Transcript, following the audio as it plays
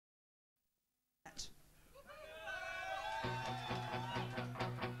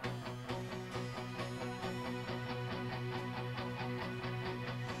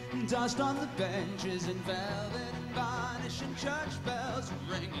dust on the benches in velvet and varnish, and church bells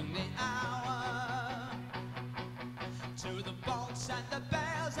ringing the hour. To the bolts and the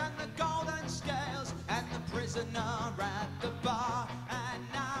bells and the golden scales and the prisoner at the bar. And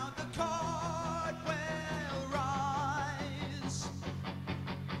now the court will rise.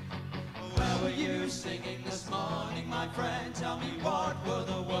 Where were you singing this morning, my friend? Tell me, what were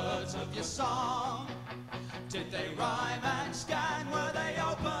the words of your song? Did they rhyme and scan? Were they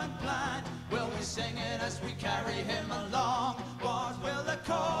open planned? Will we sing it as we carry him along? What will the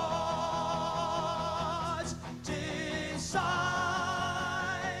court decide?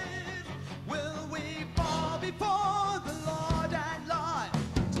 Will we bow before the Lord and lie?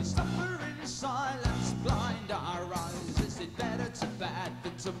 To suffer in silence, blind our eyes. Is it better to bad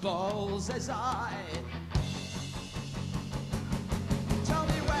than to bowl, says I? Tell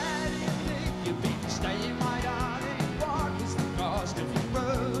me, where do you think you've been staying, my darling? What was the cost of your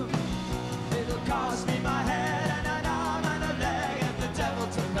room? It'll cost me my head and an arm and a leg, and the devil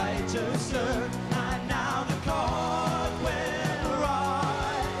to pay too soon. And now the court will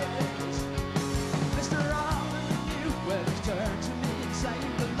rise. Mr. Armand, you will turn to me and say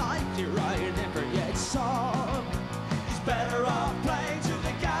the life you're right never yet saw. He's better off playing to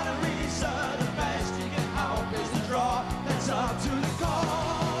the gallery, sir. The best you can hope is the draw. That's up to the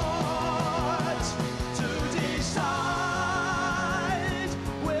court to decide.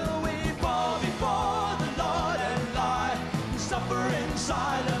 Will we fall before the Lord and lie? Suffer in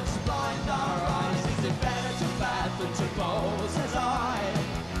silence, blind our eyes. Is it better to bad than to bowl, says I?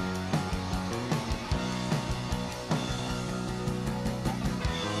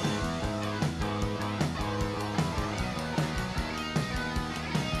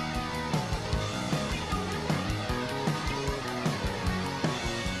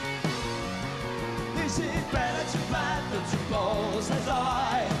 Is it better to bad than to bowl, says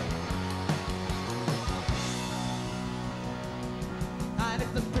I? And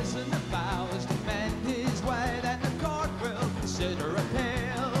if the prisoner vows to mend his way, then the court will consider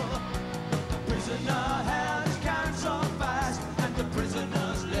appeal. The prisoner held his counsel fast, and the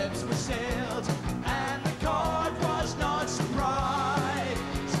prisoner's lips were sealed, and the court was not surprised.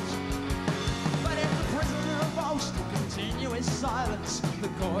 But if the prisoner vows to continue his silence, the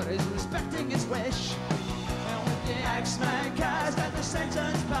court is respecting his wish. And with the X-Men cast and the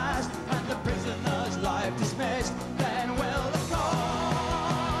sentence passed, and the prisoner's life dismissed, then will the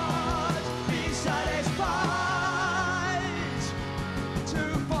court be satisfied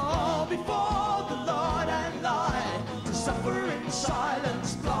to fall before the Lord and lie? To suffer in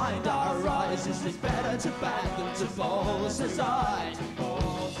silence, blind our eyes. Is it better to bad than to bowl, says I?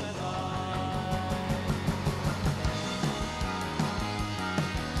 Bowl, says I.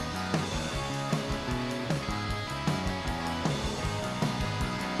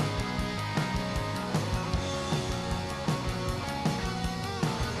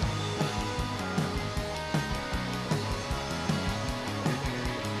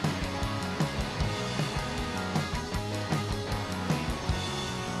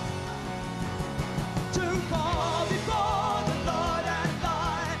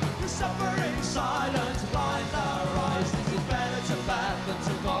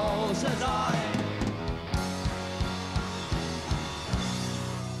 Says I.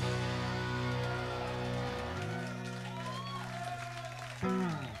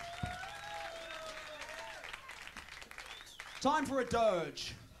 Time for a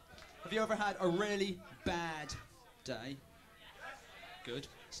dirge. Have you ever had a really bad day? Good,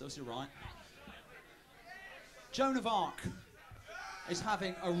 so's you're right. Joan of Arc is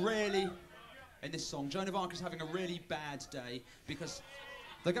having a really, in this song, Joan of Arc is having a really bad day because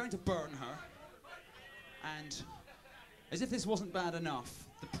they're going to burn her, and as if this wasn't bad enough,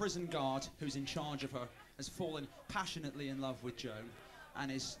 the prison guard who's in charge of her has fallen passionately in love with Joan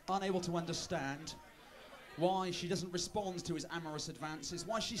and is unable to understand why she doesn't respond to his amorous advances,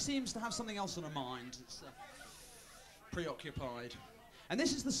 why she seems to have something else on her mind. It's preoccupied. And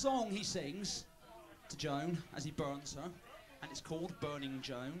this is the song he sings to Joan as he burns her, and it's called Burning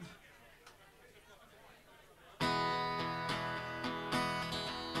Joan.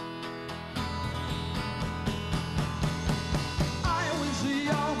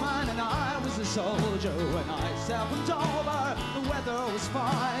 And I was a soldier when I sailed over. The weather was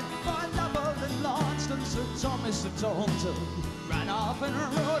fine. My lover that launched and Sir Thomas of Taunton ran off and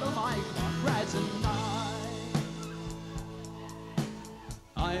rode all my comrades and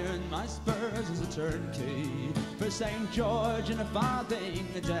I earned my spurs as a turnkey for St. George and a farthing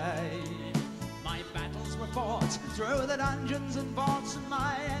a day. My battles were fought through the dungeons and vaults, and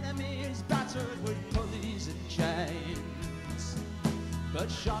my enemies battered with pulleys and chains. But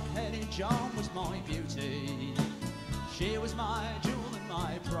shock-headed Joan was my beauty. She was my jewel and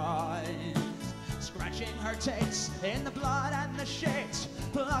my prize, scratching her tits in the blood and the shit,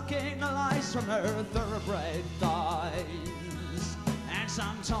 plucking the lice from her thoroughbred thighs. And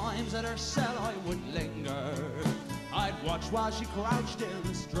sometimes at her cell I would linger. I'd watch while she crouched in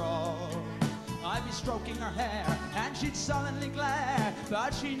the straw. I'd be stroking her hair and she'd sullenly glare,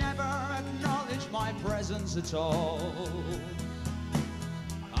 but she never acknowledged my presence at all.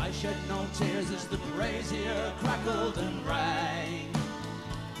 I shed no tears as the brazier crackled and rang.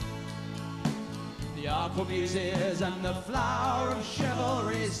 The arquebusiers and the flower of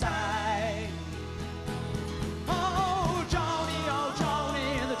chivalry sang. Oh,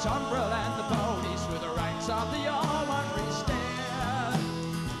 Joanie, the tumbrel and the ponies through the ranks of the yeomanry stare.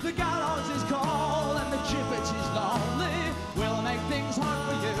 The gallows is cold and the gibbet is lonely. We'll make things hot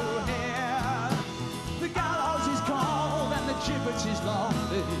for you here. The gallows is cold and the gibbet is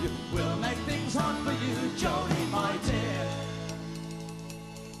lonely. We'll make things hot for you, Joanie, my dear.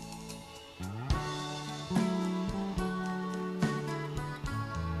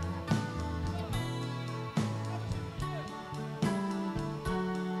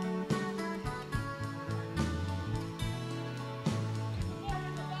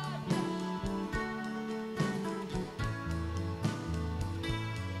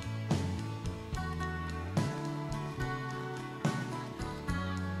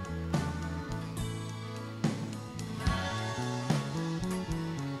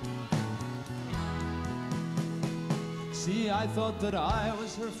 See, I thought that I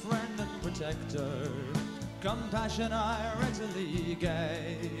was her friend and protector. Compassion I readily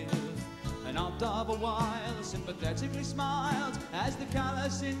gave, and after a while sympathetically smiled as the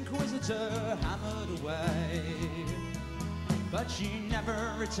callous inquisitor hammered away. But she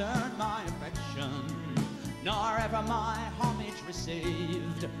never returned my affection, nor ever my homage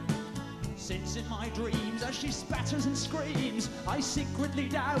received. Since in my dreams, as she spatters and screams, I secretly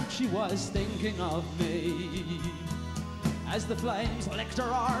doubt she was thinking of me. As the flames licked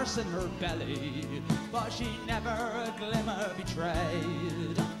her arse in her belly, but she never a glimmer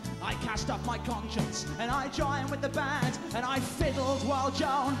betrayed. I cast off my conscience and I joined with the band, and I fiddled while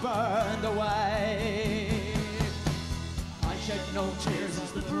Joan burned away. I shed no tears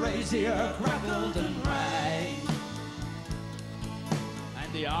as the brazier crackled and rang,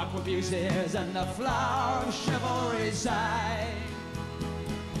 and the arquebusiers and the flower of chivalry sang.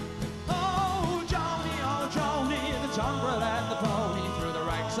 Joanie, the tumbrel and the pony through the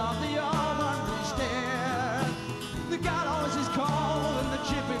ranks of the yeomanry steer. The gallows is cold and the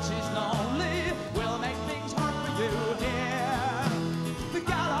gibbet is lonely. We'll make things hot for you here. The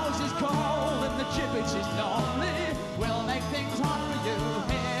gallows is cold and the gibbet is lonely. We'll make things hot for you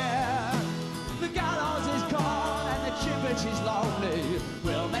here. The gallows is cold and the gibbet is lonely.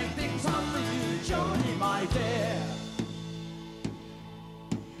 We'll make things hot for you, Joanie, my dear.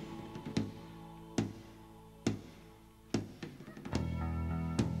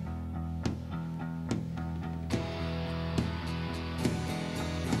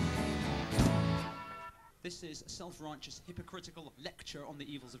 This is a self-righteous, hypocritical lecture on the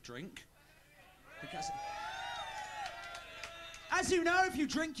evils of drink. Because, as you know, if you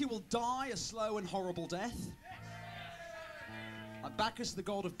drink, you will die a slow and horrible death. Bacchus, the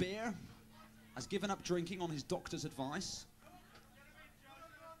god of beer, has given up drinking on his doctor's advice.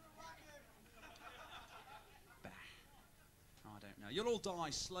 I don't know. You'll all die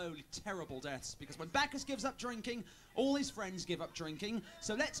slowly, terrible deaths, because when Bacchus gives up drinking, all his friends give up drinking.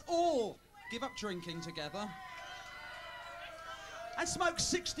 So let's all give up drinking together and smoke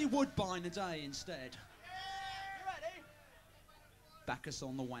 60 Woodbine a day instead. You ready? Bacchus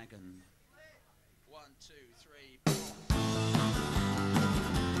on the wagon. 1, 2, 3, 4.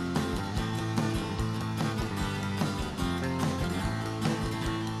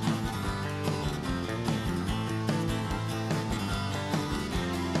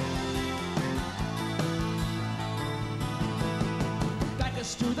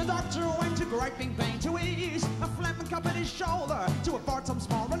 To the doctor went to griping pain to ease, a phlegm cup at his shoulder to afford some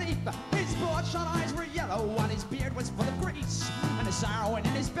small relief. His bloodshot eyes were yellow while his beard was full of grease, and a sorrowing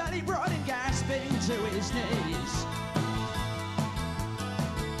in his belly brought him gasping to his knees.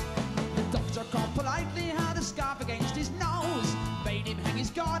 The doctor called politely, had a scarf against his nose, bade him hang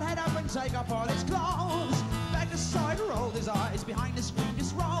his guard head up and take off all his clothes. Bacchus sighed, rolled his eyes behind his green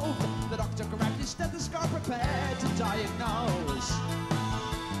disrobe. The doctor grabbed his stethoscope, prepared to diagnose.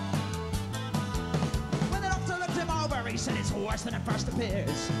 He said it's worse than it first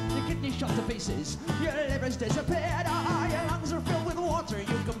appears. Your kidneys shot to pieces, your liver's disappeared. Your lungs are filled with water, you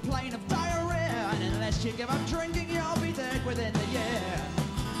complain of diarrhea, and unless you give up drinking, you'll be dead within the year.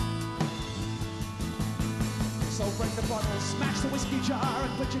 So break the bottle, smash the whiskey jar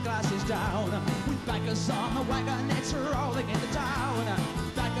and put your glasses down. With Bacchus on the wagon, it's rolling into town.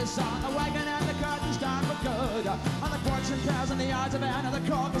 Bacchus on the wagon and the curtains down for good. On the quarts and pounds and the odds of and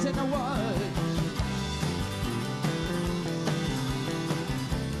the cork is in the wood.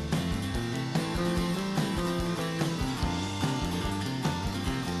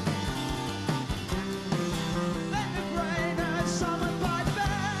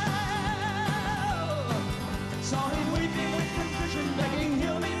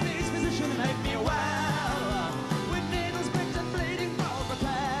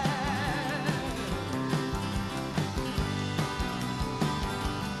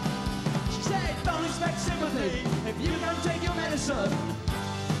 If you don't take your medicine,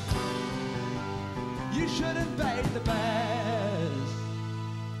 you should invade the bears.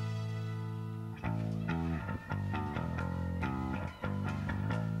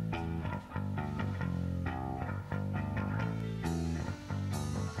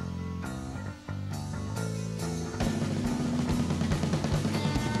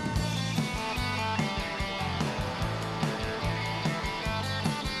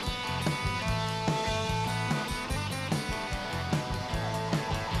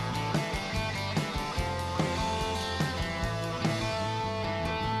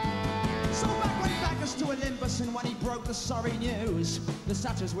 And when he broke the sorry news, the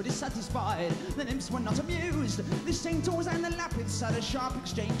satyrs were dissatisfied, the nymphs were not amused. The centaurs and the lapids had a sharp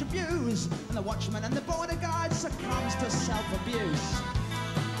exchange of views, and the watchman and the border guard succumbs to self-abuse.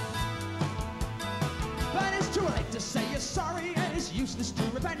 But it's too late to say you're sorry, and it's useless to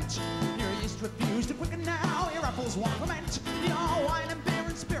repent. Your yeast refused to quicken now, your apples want ferment. Your wine and beer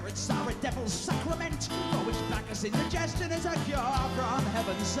and spirits are a devil's sacrament, for which Bacchus' indigestion is a cure from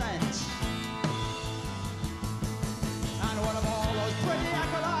heaven sent. One of all those pretty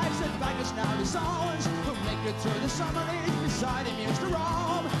acolytes that Bacchus now disowns will make it through the summer days beside him used to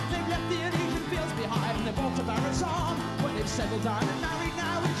roam. They've left the Elysian fields behind and they've bought a barren's home, where they've settled down and married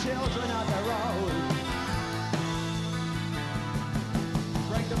now with children of their own.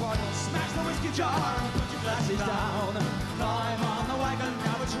 Break the bottle, smash the whiskey jar and put your glasses down. Climb on the wagon,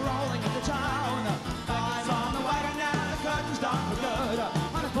 now it's rolling into town. Climb on the wagon, now the curtain's down for good.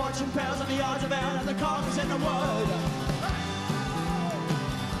 On the porch and pails and the odds of air and the carcass in the wood.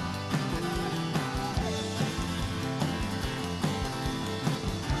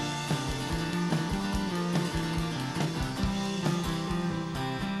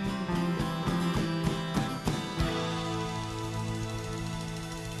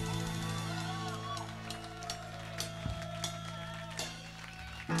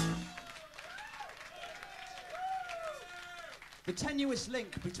 The tenuous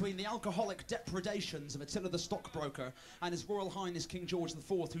link between the alcoholic depredations of Attila the Stockbroker and His Royal Highness King George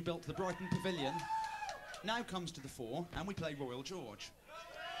IV, who built the Brighton Pavilion, now comes to the fore, and we play Royal George.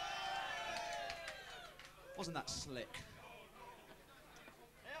 Wasn't that slick?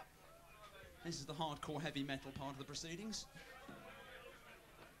 Yep. This is the hardcore heavy metal part of the proceedings.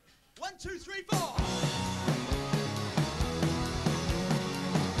 1, 2, 3, 4!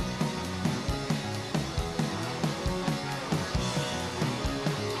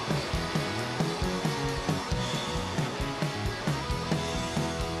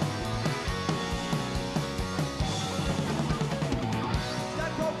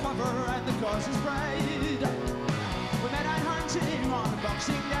 And the course is raid. We met at hunting on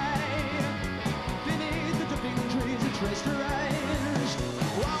Boxing Day. Beneath the dripping trees of Trista Range,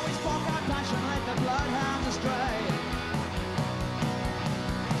 while we spoke our passion like the bloodhound astray.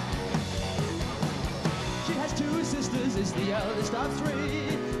 She has 2 sisters, is the eldest of 3,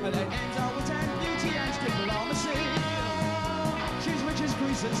 and their names are wit and beauty and strict diplomacy. She's rich as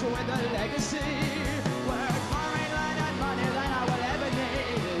Croesus with a legacy. Work for England and money than I will ever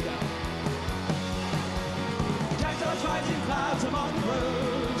need. Jackdaws rising clouds among the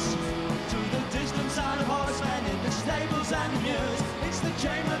roofs, to the distant sound of horsemen in the stables and the mews. It's the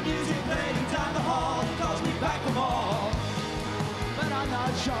chamber music playing down the hall, calls me back for more, but I'm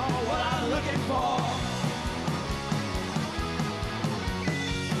not sure what I'm looking for.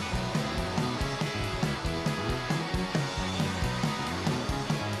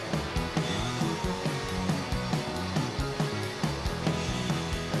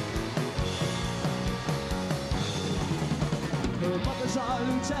 Her mothers are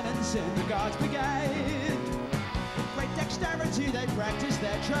lieutenants in the Guards Brigade. With great dexterity they practice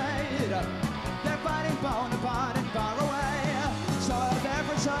their trade. They're fighting Bonaparte and far away, so of their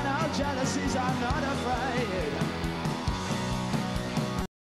fraternal jealousies I'm not afraid.